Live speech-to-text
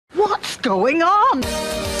going on?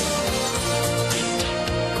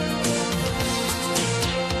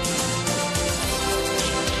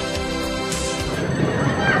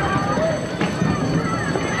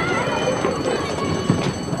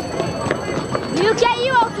 We'll get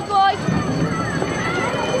you out, boy.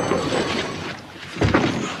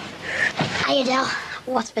 Hiya, Del.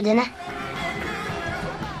 What's for dinner?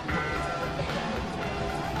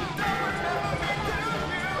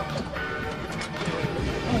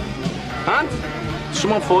 Aunt,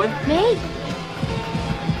 someone for you. Me?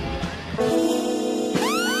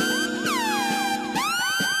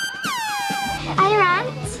 Hiya, Aunt.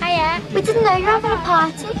 Hiya. We didn't know you were having a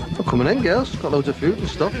party. Well, coming in, girls. Got loads of food and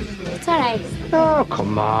stuff. It's all right. Oh,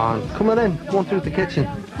 come on. Coming in. One through the kitchen.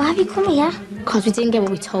 Why have you come here? Because we didn't get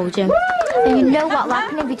what we told you. And you know what'll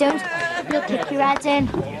happen if you don't. You'll kick your head in.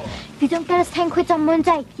 If you don't get us 10 quid on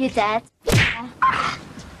Monday, you're dead.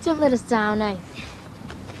 Don't let us down, eh?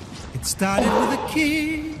 It started with a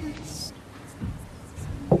kiss.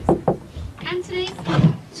 Anthony,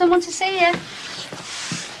 someone to see you.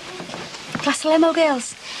 Glass of limo,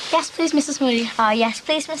 girls. Yes, please, Mrs. Murray. Oh, yes,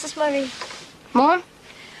 please, Mrs. Murray. More?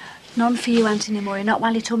 None for you, Anthony Murray, not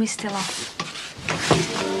while your tummy's still off.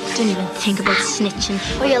 Don't even think about snitching.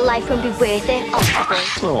 Or your life won't be worth it.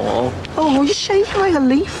 Oh, you're shaking like a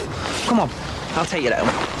leaf. Come on, I'll take you down.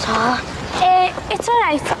 It's all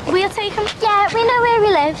right. We'll take him. Yeah, we know where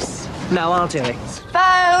he lives. No, I'll do it.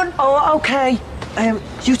 Phone. Oh, okay.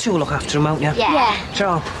 You two will look after him, won't you? Yeah.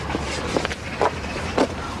 Sure.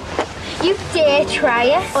 You dare try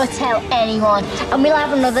it or tell anyone, and we'll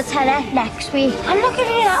have another tenner next week. I'm not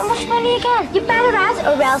giving you that much money again. You better add,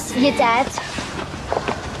 or else you're dead.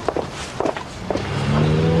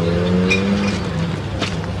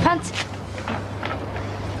 Pants.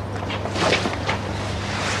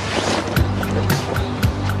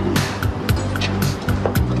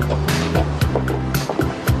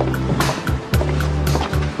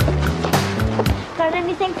 Got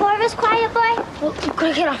anything for us, quiet boy? Well, you've got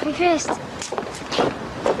to get off me first.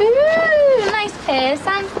 Ooh, nice purse,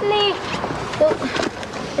 Anthony. Oh,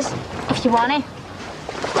 if you want it,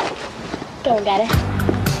 go and get it.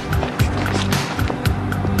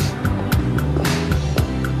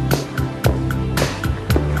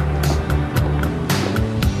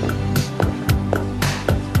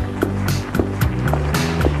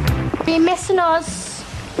 Be missing us?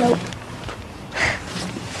 Nope.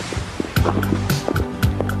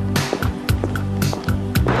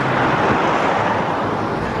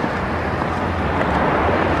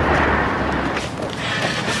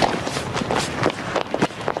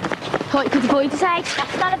 What could the boy decide?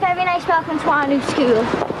 That's not a very nice welcome to our new school.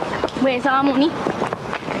 Where's our money?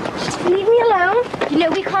 Just leave me alone. You know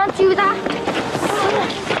we can't do that.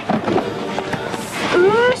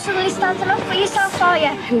 Ooh, suddenly standing up for yourself, are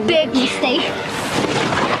you? Big mistake.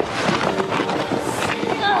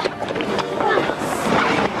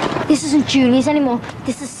 This isn't juniors anymore.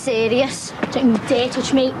 This is serious. Don't you dare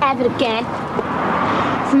touch me ever again.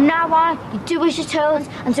 From now on, you do as you're told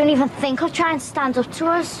and don't even think of trying to stand up to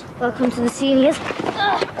us. Welcome to the seniors.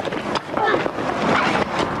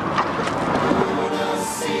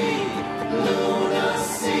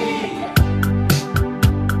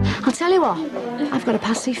 I'll tell you what, I've got a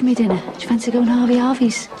pasty for me dinner. Do you fancy going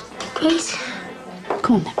Harvey's? Great.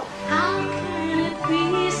 Come on then. How can it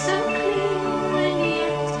be so clear and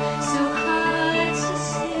yet so hard to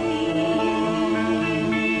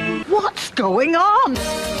see? What's going on?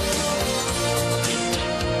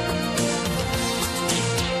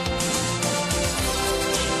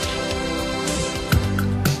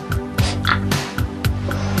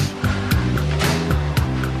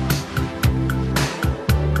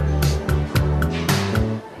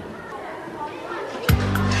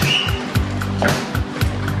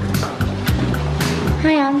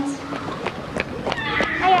 Hi, Aunt.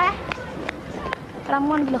 Hiya. But I'm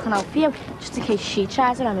going to be looking out for you, just in case she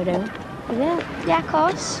tries it on her own. You will? Yeah, of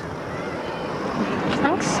course.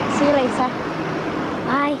 Thanks. See you later.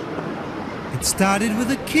 Bye. It started with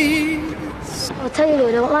a kiss. I'll tell you what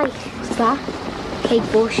I don't like. What's that?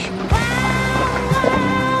 Kate Bush.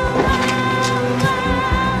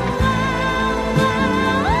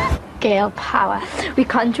 Girl power. We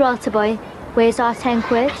can't draw to boy. Where's our 10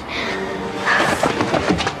 quid?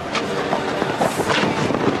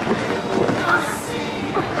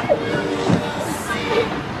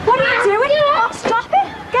 What are you doing? Oh, stop it!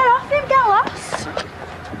 Get off him, get lost!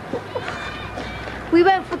 We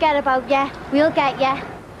won't forget about you. We'll get you.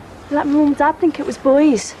 You let Mum and Dad think it was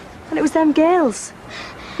boys, and it was them girls.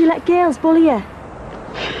 You let girls bully you.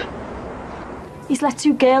 He's let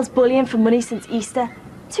 2 girls bully him for money since Easter.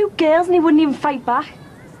 2 girls and he wouldn't even fight back.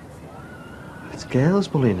 It's girls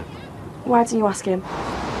bullying him. Why didn't you ask him?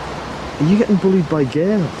 Are you getting bullied by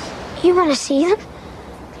girls? You want to see them?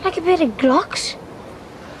 Like a bit of glocks.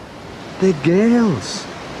 They're girls.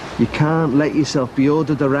 You can't let yourself be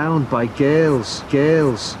ordered around by girls.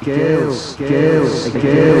 Girls.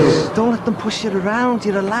 Don't let them push you around.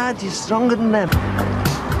 You're a lad. You're stronger than them.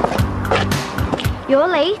 You're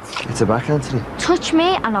late. It's a back, Anthony. Touch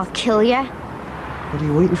me and I'll kill you. What are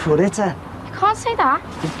you waiting for? Hit her. You can't say that.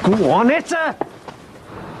 Go on, hit her.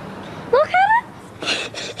 Look at it.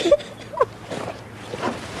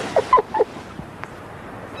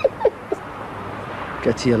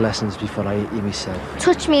 Get to your lessons before I hit you myself.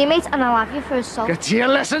 Touch me, mate, and I'll have you for assault. Get to your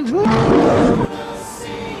lessons.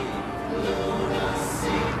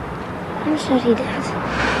 I'm sorry,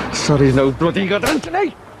 Dad. Sorry, no bloody good,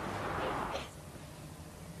 Anthony.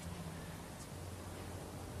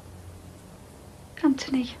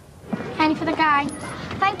 Anthony. Penny for the guy.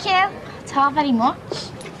 Thank you. It's all very much.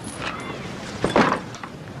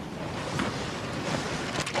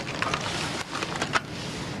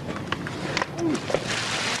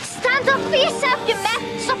 Stand up for yourself, you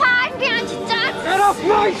mess. Stop hiding behind your dad. Get off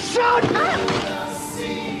my son!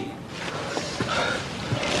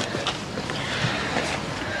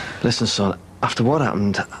 Listen, son, after what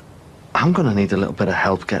happened, I'm gonna need a little bit of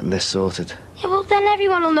help getting this sorted. Yeah, well, then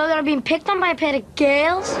everyone will know that I've been picked on by a pair of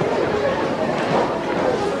girls.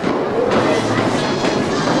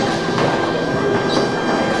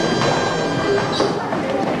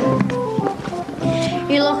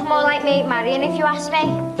 You look more like me, Marion, if you ask me.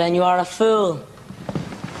 Then you are a fool.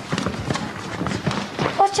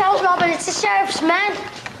 Watch out, Robin, it's the sheriff's men.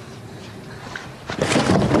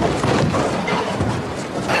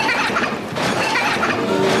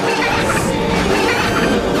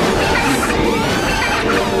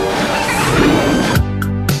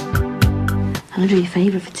 I'll do you a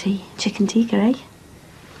favour for tea. Chicken tikka, eh?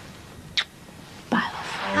 Bye,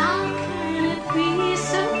 love. How can it be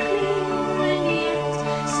so clean and yet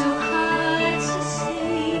so hard to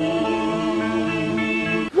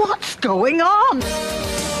see? What's going on?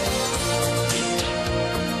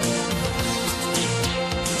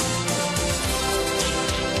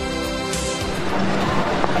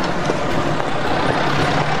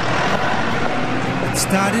 It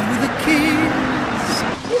started with a kiss.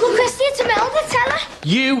 Look, Christy, it's Imelda, tell her.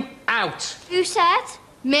 You out. Who said?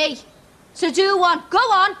 Me. So do one. Go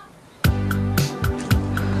on.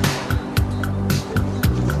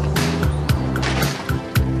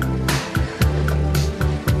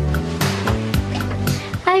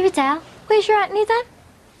 Hey, Vidal, where's your Anthony then?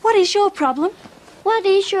 What is your problem? What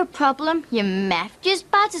is your problem, you meth? Just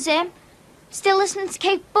bad as him. Still listening to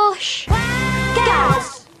Kate Bush. Get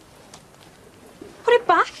out! Put it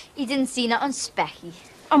back. He didn't see that on Specky.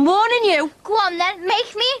 I'm warning you. Go on then,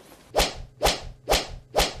 make me.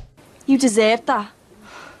 You deserved that.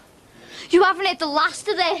 You haven't hit the last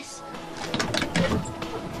of this.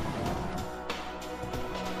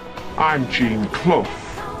 I'm Jean Clough,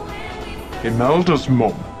 Imelda's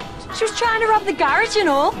mum. She was trying to rob the garage, you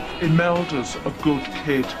know. Imelda's a good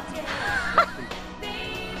kid.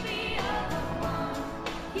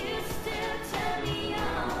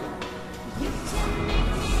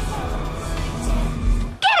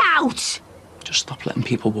 Get out! Just stop letting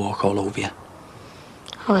people walk all over you.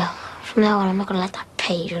 Oh well, from now on I'm not gonna let that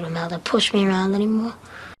page or Imelda push me around anymore.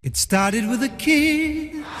 It started with a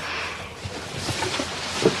kiss.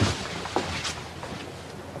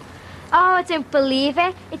 Oh, I don't believe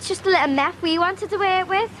it. It's just a little meth we wanted to work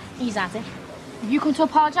with. He's at it. Have you come to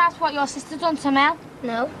apologise for what your sister done to Mel?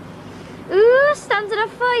 No. Ooh, standing up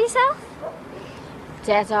for yourself.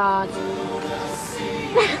 Dead hard.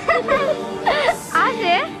 I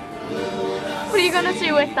do. What are you going to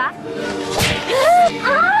do with that?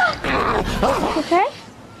 Okay?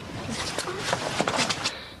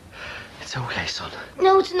 It's okay, son.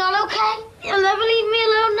 No, it's not okay. You'll never leave me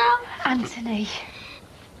alone now. Anthony.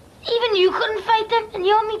 Even you couldn't fight them, and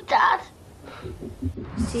you're me dad.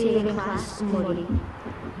 See you in class tomorrow.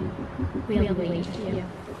 We'll be waiting for you.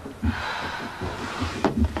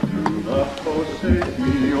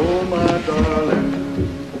 Oh, my darling.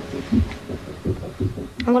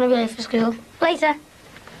 I'm gonna be late for school. Later.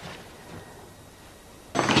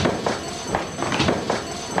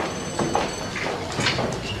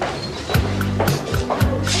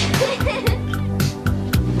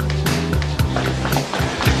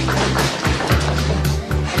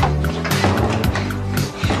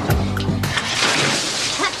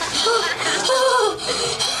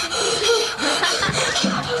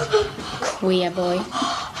 Queer boy.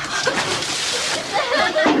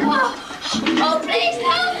 Oh, please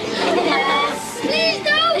don't! Please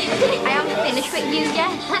don't! I am finished with you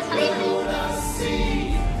yet.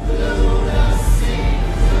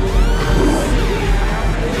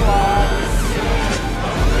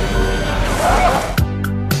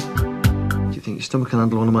 Do you think your stomach can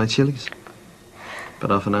handle one of my chilies?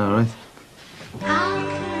 About half an hour, right? How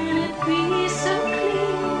can it be so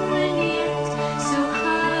clean and yet so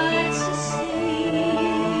hard to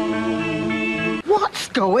see? What's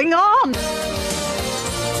going on?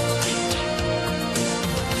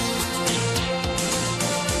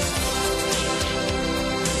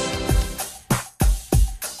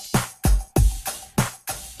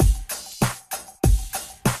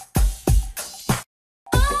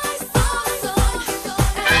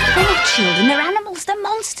 Children, they're animals, they're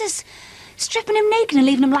monsters. Stripping him naked and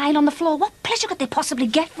leaving him lying on the floor. What pleasure could they possibly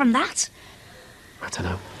get from that? I don't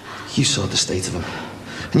know. You saw the state of them.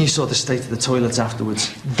 And you saw the state of the toilets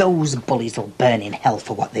afterwards. Those bullies will burn in hell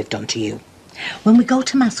for what they've done to you. When we go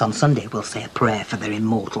to Mass on Sunday, we'll say a prayer for their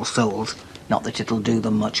immortal souls. Not that it'll do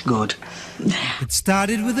them much good. It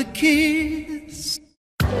started with a kiss.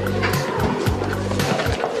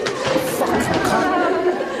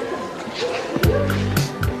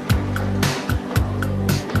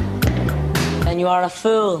 And you are a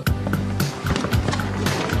fool.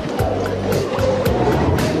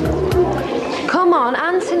 Come on,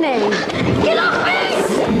 Anthony. Get off me!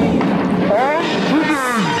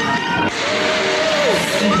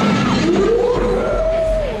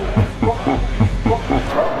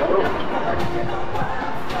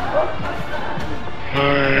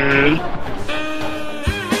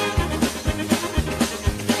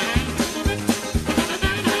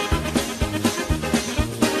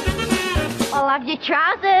 I'll have your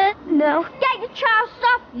trousers. No. Get your trousers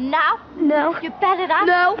off now. No. You better not.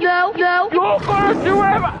 No, no, no. You're gonna do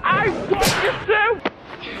whatever I want you to!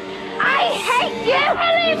 I hate you!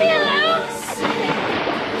 Leave me alone!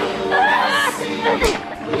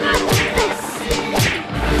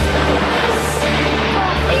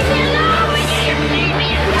 Leave me alone! Will you leave me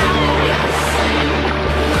alone?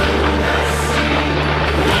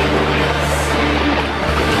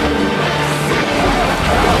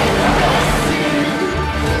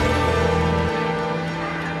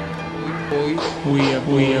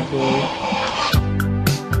 Queer boy.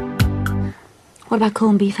 What about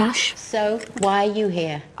corned beef hash? So, why are you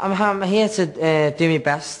here? I'm here to do my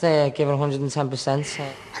best, give it 110%.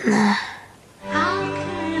 How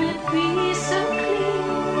can it be so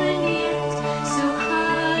clean and yet so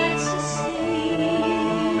hard to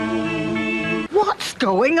see? What's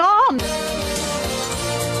going on?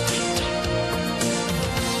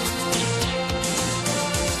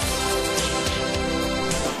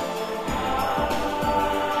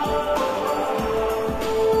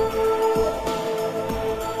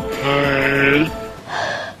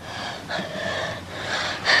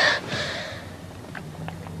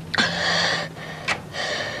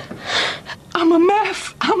 I'm a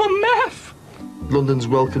meth! I'm a meth! London's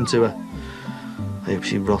welcome to her. I hope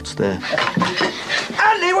she rots there.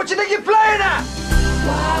 Andy, what do you think you're playing at?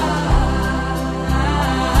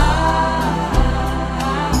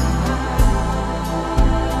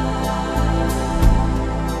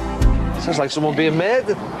 Sounds like someone being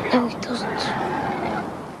murdered. No, it doesn't.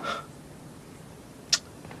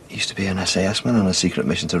 He used to be an SAS man on a secret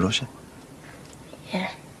mission to Russia.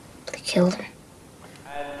 Yeah, but they killed him.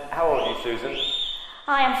 How old are you, Susan?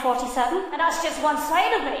 I am 47, and that's just one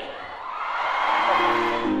side of me.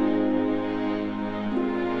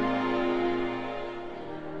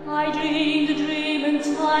 I dreamed a dream in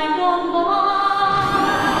time gone by.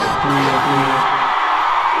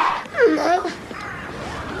 No.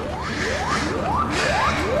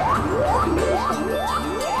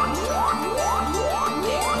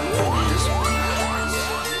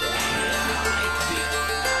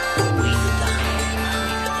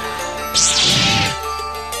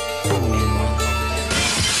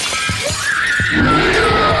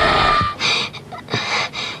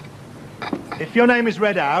 If your name is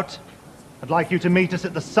read out, I'd like you to meet us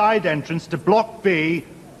at the side entrance to Block B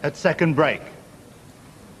at second break.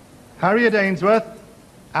 Harriet Ainsworth,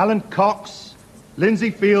 Alan Cox, Lindsay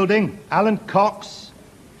Fielding, Alan Cox,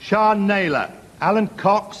 Sian Naylor, Alan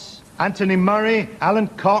Cox, Anthony Murray, Alan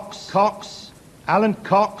Cox, Alan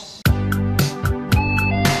Cox.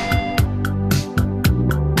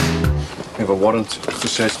 We have a warrant to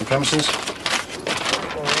search the premises.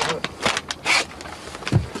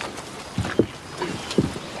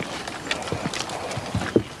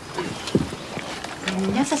 I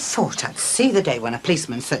never thought I'd see the day when a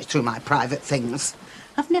policeman searched through my private things.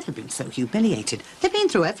 I've never been so humiliated. They've been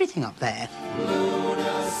through everything up there.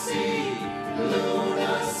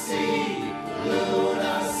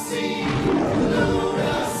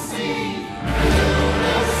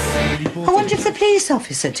 Mind if the police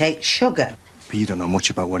officer takes sugar? But you don't know much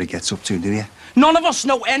about what he gets up to, do you? None of us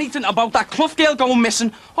know anything about that Clough girl going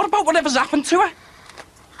missing or about whatever's happened to her.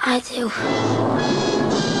 I do.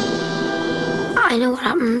 I know what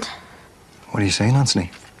happened. What are you saying,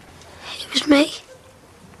 Anthony? It was me.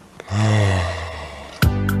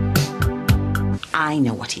 I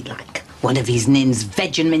know what he'd like. One of his Nin's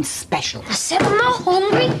veg and mince special. I said I'm not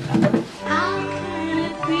hungry. How can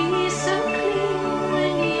it be so clean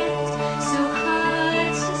and yet so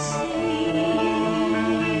hard to see?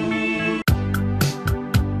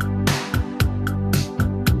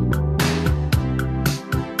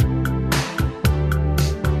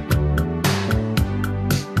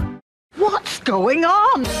 What's going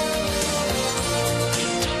on?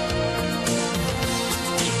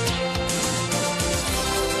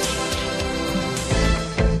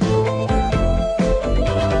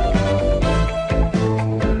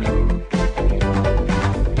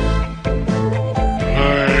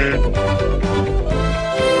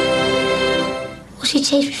 She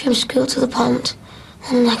chased me from school to the pond,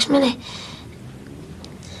 and the next minute,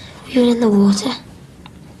 we were in the water.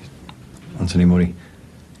 Anthony Murray,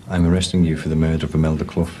 I'm arresting you for the murder of Imelda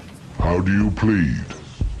Clough. How do you plead?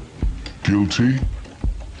 Guilty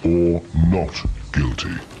or not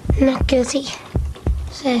guilty? Not guilty,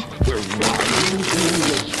 sir.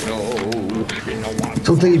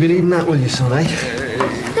 Don't think you'll be needing that, will you, son, eh?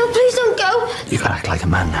 No, please don't go. You gotta act like a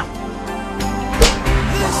man now.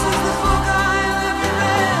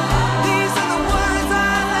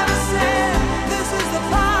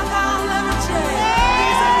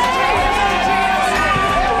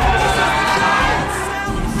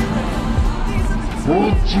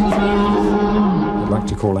 I'd like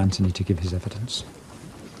to call Anthony to give his evidence.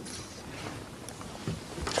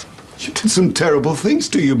 She did some terrible things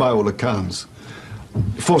to you by all accounts.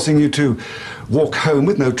 Forcing you to walk home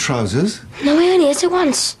with no trousers. No, I only hit her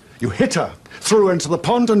once. You hit her, threw her into the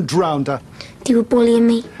pond and drowned her. They were bullying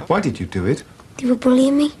me. Why did you do it? They were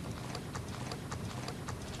bullying me.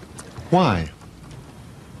 Why?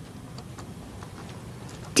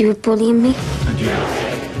 They were bullying me.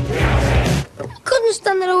 Couldn't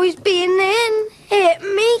stand there always being there and hit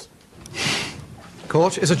me.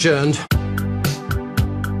 Court is adjourned.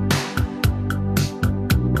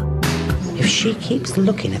 If she keeps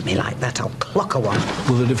looking at me like that, I'll clock her one.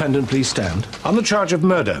 Will the defendant please stand? On the charge of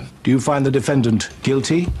murder, do you find the defendant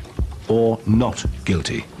guilty or not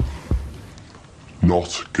guilty?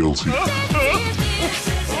 Not guilty.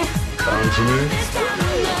 Anthony,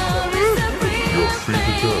 you're free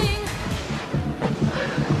to go.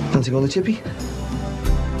 Fancy going to Chippy?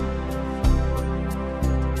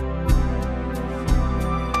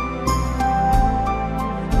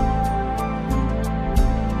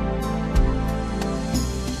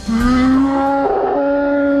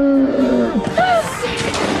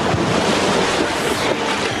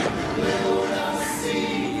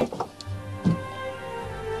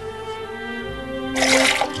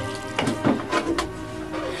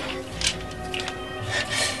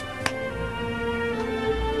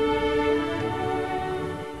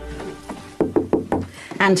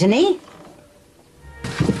 Anthony?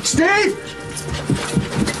 Steve!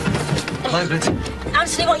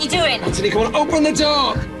 Anthony, what are you doing? Anthony, come on, open the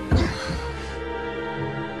door!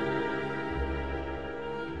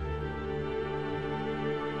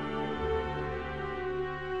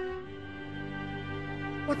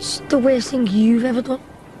 What's the worst thing you've ever done?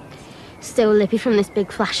 Stole Lippy from this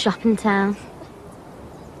big flash shop in town.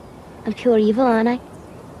 I'm pure evil, aren't I? Do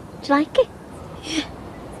you like it? Yeah.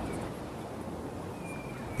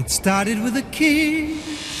 It started with a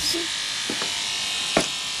kiss.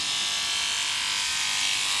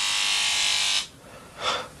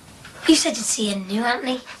 You said you'd see a new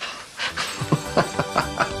Anthony.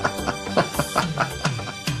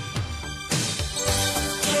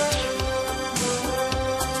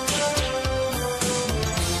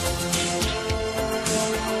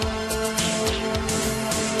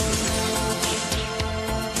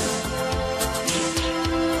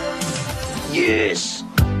 Yes!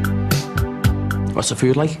 What's the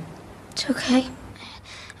food like? It's okay.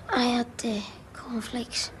 I had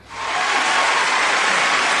cornflakes.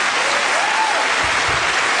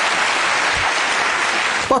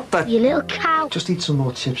 What the? You little cow. Just eat some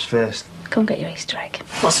more chips first. Come get your Easter egg.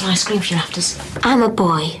 What's an ice cream for your afters? I'm a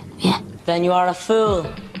boy, yeah. Then you are a fool.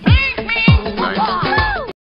 Take me,